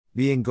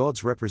being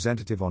God's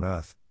representative on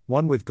earth,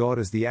 one with God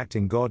as the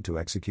acting God to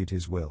execute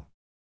His will.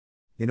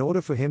 In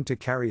order for Him to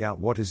carry out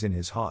what is in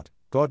His heart,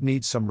 God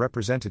needs some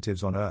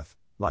representatives on earth,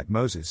 like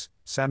Moses,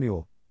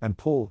 Samuel, and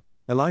Paul.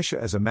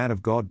 Elisha as a man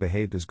of God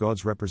behaved as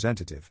God's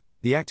representative,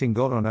 the acting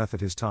God on earth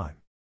at his time.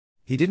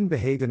 He didn't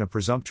behave in a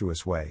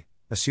presumptuous way,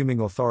 assuming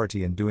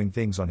authority and doing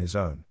things on his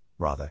own.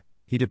 Rather,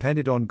 he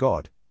depended on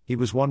God, he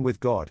was one with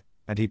God,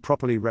 and he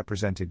properly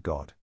represented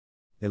God.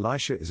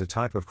 Elisha is a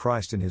type of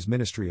Christ in his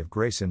ministry of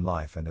grace in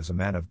life and as a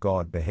man of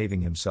God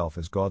behaving himself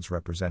as God's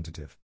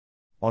representative.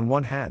 On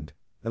one hand,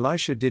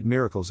 Elisha did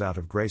miracles out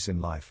of grace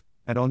in life,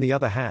 and on the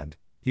other hand,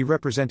 he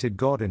represented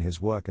God in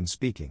his work and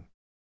speaking.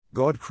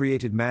 God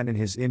created man in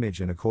His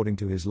image and according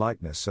to His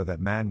likeness so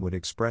that man would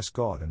express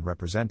God and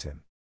represent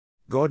Him.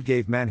 God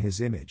gave man His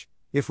image.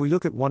 If we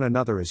look at one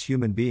another as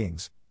human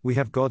beings, we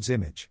have God's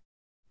image.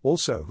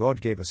 Also,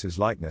 God gave us His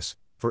likeness,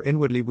 for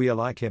inwardly we are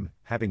like Him,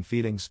 having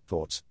feelings,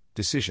 thoughts,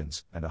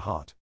 decisions, and a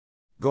heart.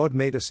 God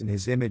made us in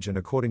His image and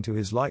according to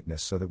His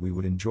likeness so that we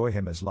would enjoy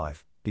Him as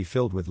life, be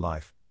filled with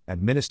life,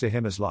 and minister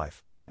Him as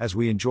life. As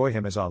we enjoy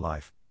Him as our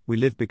life, we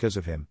live because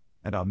of Him,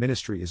 and our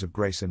ministry is of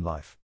grace in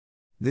life.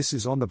 This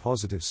is on the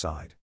positive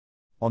side.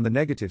 On the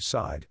negative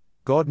side,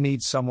 God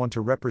needs someone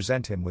to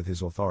represent Him with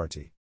His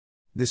authority.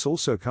 This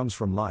also comes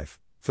from life,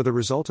 for the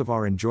result of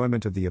our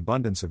enjoyment of the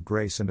abundance of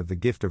grace and of the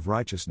gift of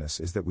righteousness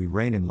is that we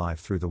reign in life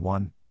through the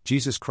one,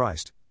 Jesus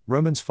Christ,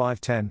 Romans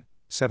 5:10,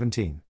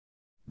 17.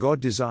 God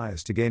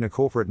desires to gain a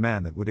corporate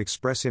man that would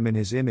express Him in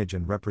His image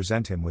and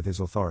represent Him with His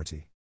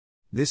authority.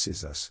 This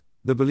is us,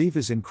 the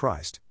believers in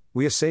Christ.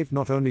 We are saved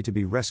not only to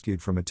be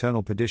rescued from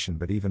eternal perdition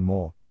but even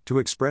more, to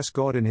express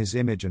God in His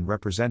image and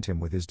represent Him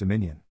with His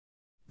dominion.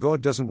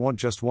 God doesn't want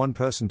just one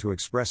person to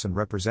express and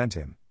represent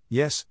Him.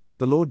 Yes,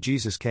 the Lord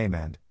Jesus came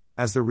and,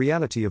 as the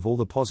reality of all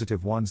the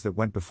positive ones that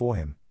went before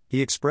Him,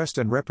 He expressed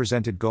and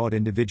represented God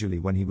individually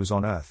when He was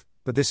on earth,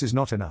 but this is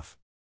not enough.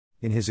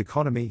 In His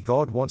economy,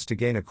 God wants to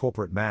gain a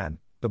corporate man,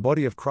 the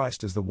body of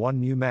Christ as the one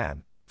new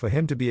man, for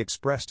Him to be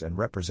expressed and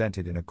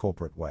represented in a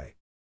corporate way.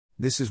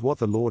 This is what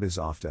the Lord is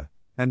after,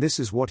 and this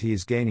is what He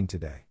is gaining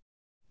today.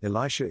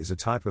 Elisha is a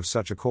type of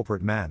such a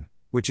corporate man,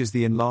 which is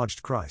the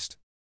enlarged Christ.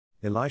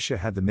 Elisha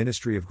had the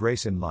ministry of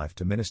grace in life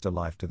to minister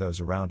life to those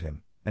around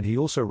him, and he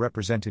also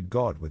represented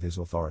God with his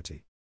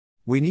authority.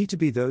 We need to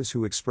be those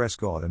who express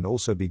God and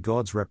also be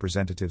God's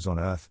representatives on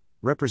earth,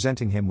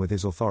 representing Him with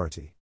His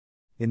authority.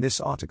 In this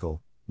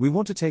article, we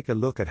want to take a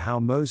look at how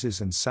Moses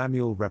and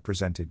Samuel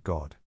represented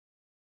God.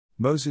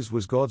 Moses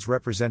was God's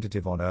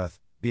representative on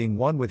earth, being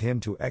one with Him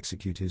to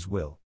execute His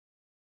will.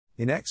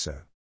 In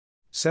Exodus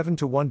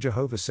 7:1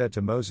 Jehovah said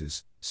to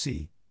Moses,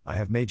 "See, I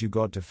have made you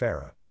God to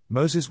Pharaoh."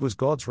 Moses was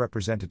God's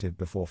representative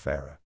before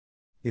Pharaoh.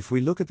 If we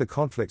look at the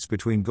conflicts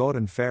between God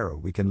and Pharaoh,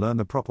 we can learn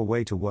the proper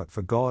way to work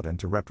for God and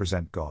to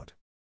represent God.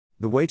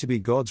 The way to be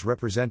God's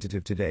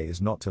representative today is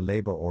not to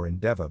labor or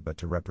endeavor but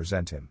to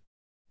represent Him.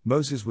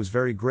 Moses was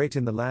very great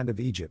in the land of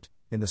Egypt,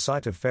 in the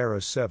sight of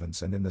Pharaoh's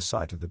servants and in the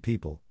sight of the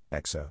people.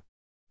 Exodus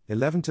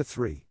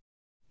 11:3.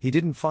 He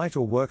didn't fight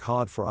or work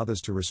hard for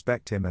others to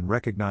respect him and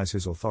recognize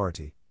his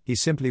authority, he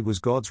simply was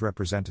God's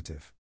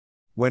representative.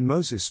 When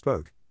Moses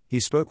spoke, he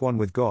spoke one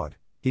with God,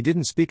 he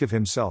didn't speak of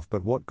himself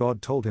but what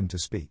God told him to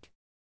speak.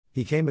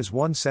 He came as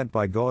one sent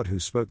by God who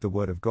spoke the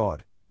word of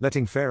God,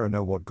 letting Pharaoh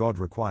know what God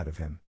required of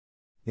him.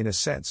 In a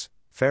sense,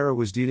 Pharaoh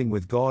was dealing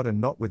with God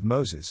and not with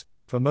Moses,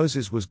 for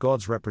Moses was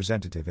God's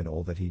representative in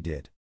all that he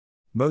did.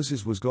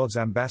 Moses was God's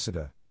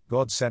ambassador,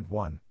 God sent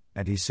one,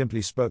 and he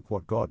simply spoke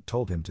what God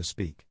told him to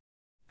speak.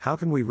 How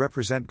can we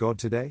represent God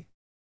today?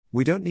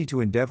 We don't need to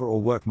endeavor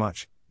or work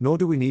much, nor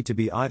do we need to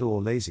be idle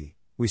or lazy,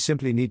 we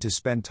simply need to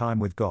spend time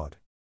with God.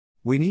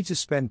 We need to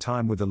spend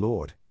time with the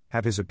Lord,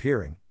 have His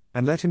appearing,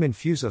 and let Him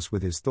infuse us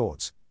with His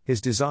thoughts,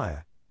 His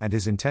desire, and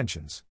His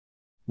intentions.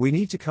 We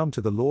need to come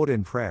to the Lord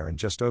in prayer and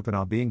just open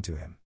our being to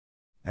Him.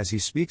 As He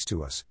speaks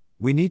to us,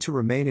 we need to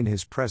remain in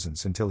His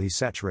presence until He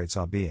saturates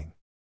our being.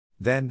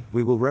 Then,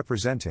 we will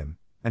represent Him,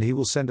 and He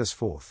will send us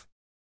forth.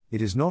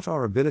 It is not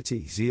our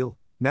ability, zeal,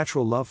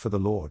 natural love for the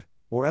Lord,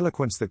 or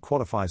eloquence that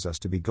qualifies us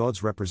to be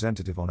God's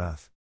representative on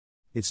earth.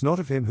 It's not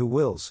of Him who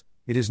wills,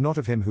 it is not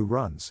of Him who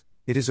runs,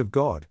 it is of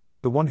God,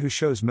 the one who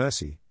shows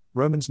mercy.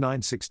 Romans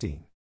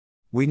 9:16.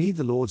 We need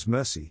the Lord's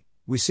mercy,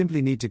 we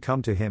simply need to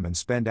come to Him and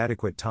spend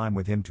adequate time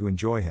with Him to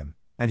enjoy Him,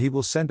 and He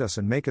will send us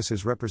and make us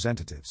His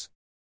representatives.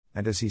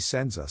 And as He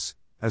sends us,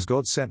 as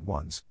God sent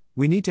ones,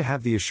 we need to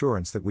have the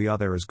assurance that we are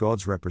there as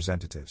God's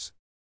representatives.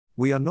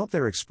 We are not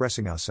there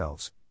expressing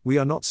ourselves, we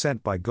are not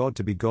sent by God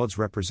to be God's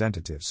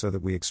representatives so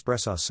that we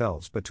express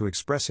ourselves but to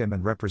express Him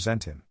and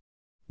represent Him.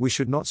 We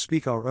should not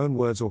speak our own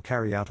words or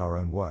carry out our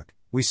own work,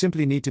 we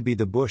simply need to be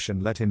the bush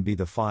and let Him be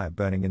the fire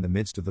burning in the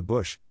midst of the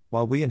bush,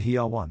 while we and He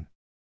are one.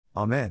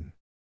 Amen.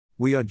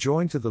 We are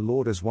joined to the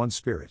Lord as one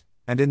spirit,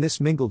 and in this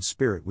mingled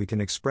spirit we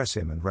can express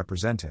Him and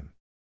represent Him.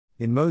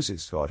 In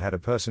Moses, God had a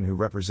person who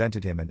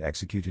represented Him and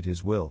executed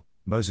His will.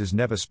 Moses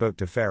never spoke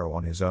to Pharaoh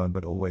on his own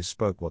but always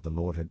spoke what the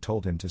Lord had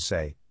told him to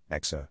say.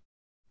 Exodus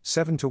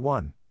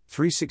 7:1,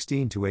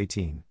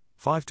 3:16-18,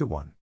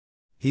 5:1.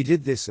 He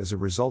did this as a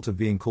result of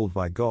being called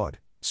by God,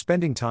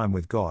 spending time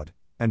with God,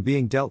 and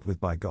being dealt with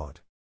by God.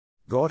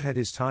 God had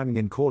his timing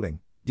in calling,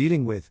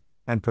 dealing with,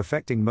 and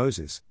perfecting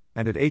Moses,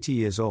 and at 80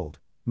 years old,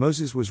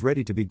 Moses was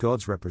ready to be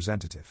God's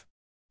representative.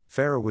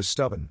 Pharaoh was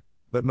stubborn,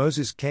 but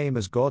Moses came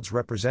as God's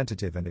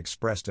representative and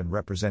expressed and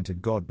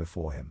represented God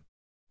before him.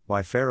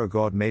 By Pharaoh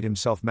God made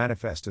himself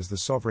manifest as the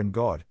sovereign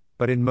God,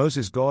 but in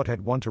Moses God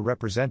had one to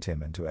represent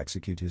him and to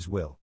execute his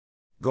will.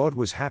 God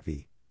was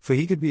happy, for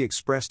he could be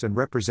expressed and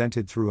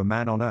represented through a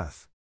man on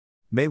earth.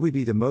 May we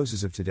be the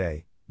Moses of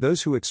today,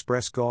 those who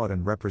express God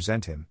and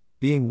represent him,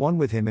 being one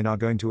with him in our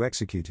going to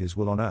execute his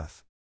will on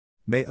earth.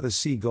 May others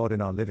see God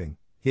in our living,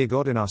 hear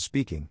God in our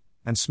speaking,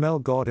 and smell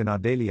God in our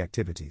daily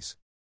activities.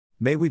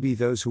 May we be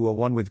those who are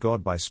one with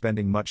God by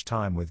spending much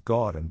time with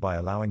God and by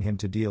allowing him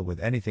to deal with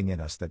anything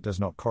in us that does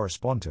not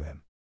correspond to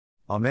him.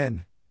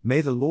 Amen.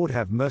 May the Lord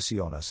have mercy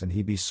on us and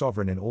he be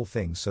sovereign in all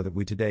things, so that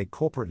we today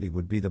corporately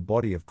would be the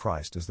body of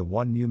Christ as the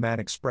one new man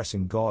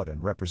expressing God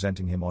and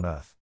representing him on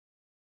earth.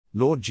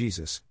 Lord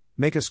Jesus,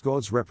 make us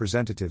God's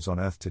representatives on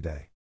earth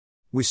today.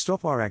 We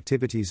stop our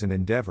activities and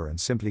endeavor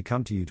and simply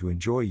come to you to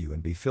enjoy you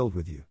and be filled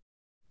with you.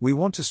 We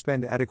want to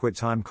spend adequate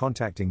time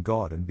contacting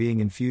God and being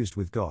infused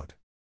with God.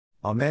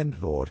 Amen,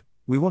 Lord.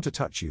 We want to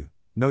touch you,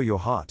 know your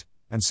heart,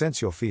 and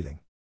sense your feeling.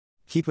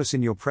 Keep us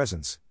in your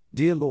presence,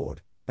 dear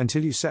Lord,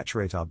 until you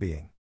saturate our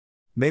being.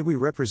 May we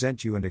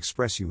represent you and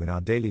express you in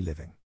our daily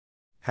living.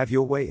 Have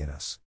your way in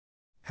us.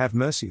 Have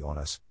mercy on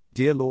us,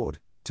 dear Lord,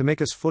 to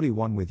make us fully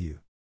one with you.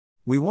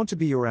 We want to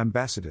be your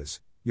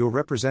ambassadors, your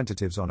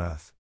representatives on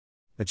earth.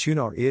 Attune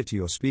our ear to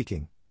your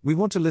speaking. We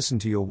want to listen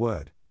to your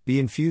word, be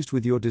infused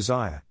with your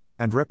desire,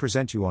 and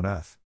represent you on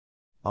earth.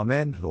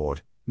 Amen,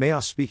 Lord. May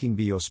our speaking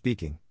be your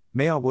speaking,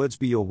 may our words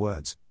be your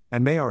words,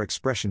 and may our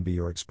expression be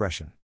your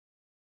expression.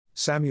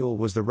 Samuel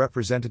was the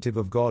representative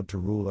of God to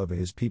rule over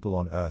his people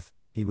on earth.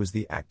 He was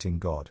the acting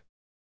God.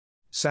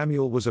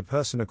 Samuel was a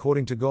person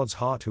according to God's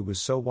heart who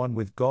was so one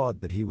with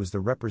God that he was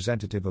the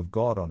representative of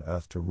God on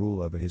earth to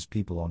rule over his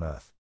people on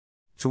earth.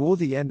 Toward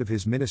the end of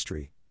his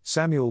ministry,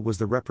 Samuel was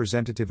the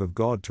representative of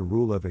God to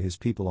rule over his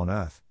people on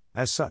earth.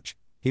 As such,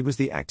 he was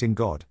the acting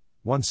God.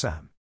 1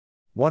 Sam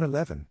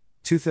 1:11,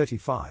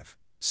 2:35,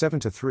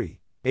 7-3,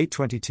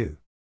 8:22.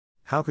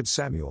 How could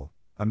Samuel,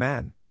 a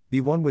man,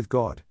 be one with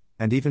God,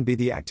 and even be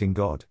the acting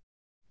God?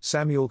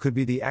 Samuel could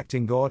be the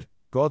acting God,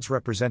 God's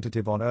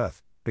representative on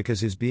earth,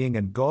 because his being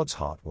and God's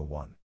heart were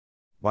one.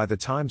 By the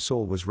time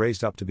Saul was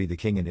raised up to be the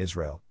king in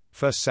Israel,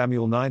 1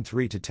 Samuel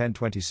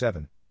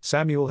 9:3-10:27,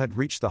 Samuel had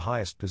reached the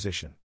highest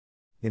position.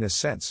 In a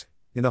sense,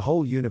 in the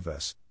whole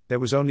universe, there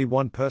was only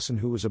one person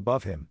who was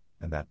above him,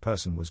 and that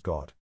person was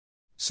God.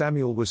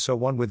 Samuel was so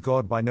one with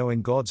God by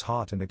knowing God's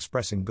heart and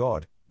expressing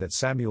God, that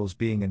Samuel's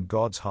being and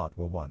God's heart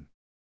were one.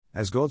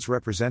 As God's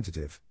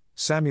representative,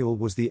 Samuel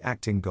was the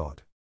acting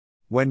God.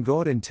 When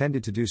God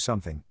intended to do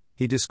something,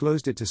 he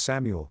disclosed it to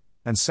Samuel,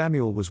 and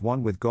Samuel was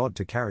one with God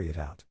to carry it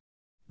out.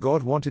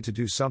 God wanted to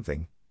do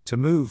something, to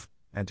move,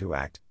 and to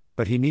act,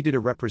 but he needed a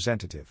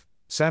representative.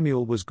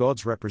 Samuel was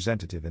God's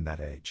representative in that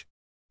age.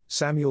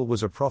 Samuel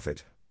was a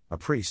prophet, a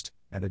priest,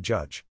 and a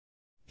judge.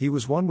 He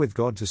was one with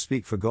God to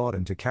speak for God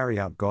and to carry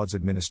out God's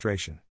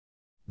administration.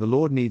 The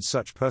Lord needs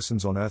such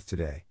persons on earth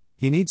today.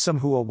 He needs some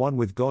who are one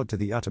with God to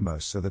the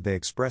uttermost so that they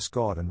express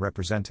God and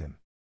represent him.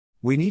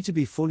 We need to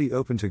be fully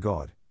open to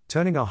God,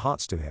 turning our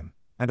hearts to him,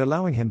 and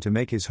allowing him to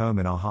make his home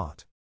in our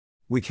heart.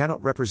 We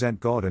cannot represent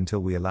God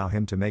until we allow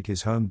him to make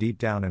his home deep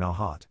down in our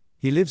heart.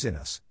 He lives in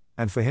us,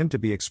 and for him to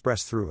be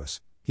expressed through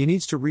us, he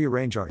needs to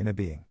rearrange our inner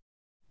being.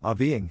 Our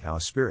being, our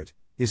spirit,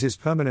 is his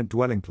permanent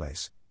dwelling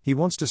place. He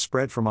wants to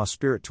spread from our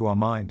spirit to our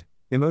mind,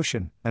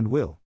 emotion, and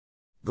will.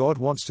 God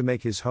wants to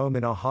make his home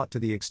in our heart to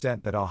the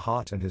extent that our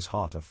heart and his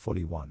heart are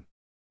fully one.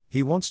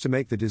 He wants to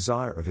make the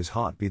desire of his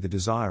heart be the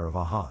desire of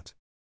our heart.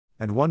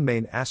 And one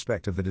main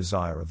aspect of the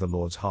desire of the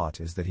Lord's heart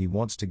is that he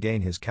wants to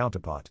gain his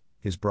counterpart,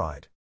 his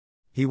bride.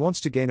 He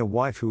wants to gain a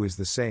wife who is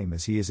the same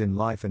as he is in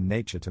life and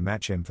nature to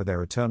match him for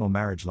their eternal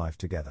marriage life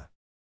together.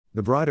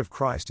 The bride of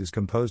Christ is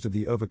composed of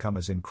the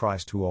overcomers in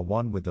Christ who are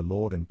one with the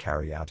Lord and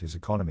carry out his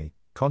economy,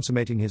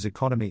 consummating his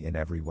economy in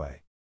every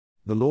way.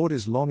 The Lord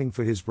is longing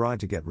for his bride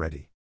to get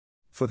ready.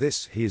 For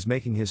this, he is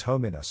making his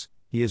home in us,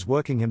 he is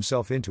working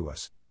himself into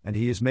us, and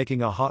he is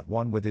making our heart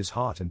one with his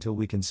heart until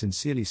we can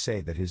sincerely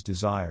say that his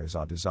desire is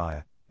our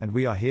desire, and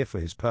we are here for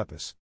his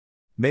purpose.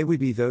 May we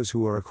be those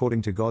who are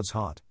according to God's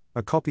heart,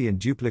 a copy and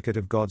duplicate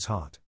of God's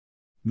heart.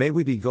 May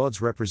we be God's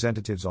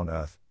representatives on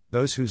earth,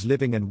 those whose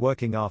living and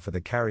working are for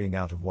the carrying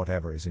out of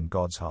whatever is in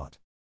God's heart.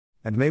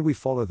 And may we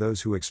follow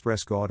those who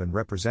express God and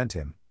represent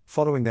him,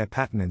 following their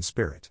pattern in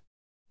spirit.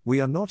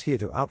 We are not here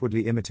to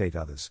outwardly imitate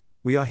others,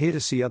 we are here to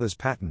see others'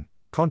 pattern,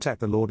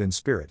 contact the Lord in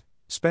spirit,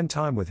 spend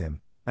time with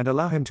him, and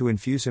allow him to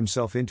infuse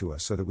himself into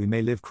us so that we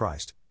may live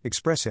Christ,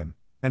 express him,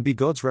 and be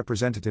God's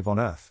representative on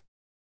earth.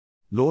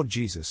 Lord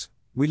Jesus,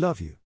 we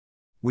love you.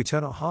 We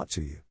turn our heart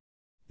to you.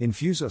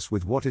 Infuse us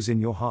with what is in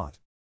your heart.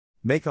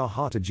 Make our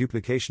heart a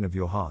duplication of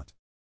your heart.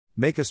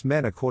 Make us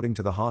men according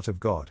to the heart of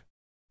God.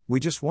 We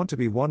just want to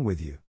be one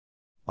with you.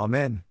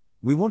 Amen.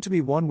 We want to be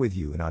one with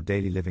you in our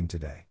daily living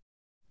today.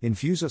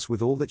 Infuse us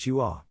with all that you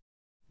are.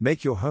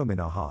 Make your home in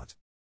our heart.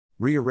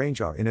 Rearrange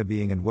our inner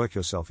being and work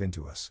yourself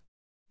into us.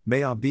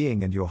 May our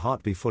being and your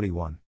heart be fully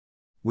one.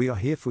 We are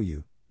here for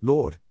you,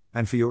 Lord,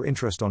 and for your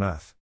interest on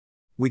earth.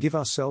 We give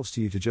ourselves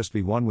to you to just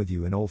be one with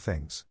you in all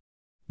things.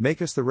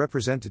 Make us the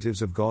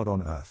representatives of God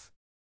on earth.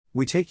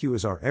 We take you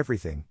as our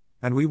everything,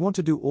 and we want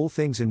to do all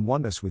things in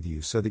oneness with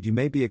you so that you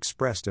may be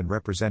expressed and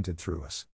represented through us.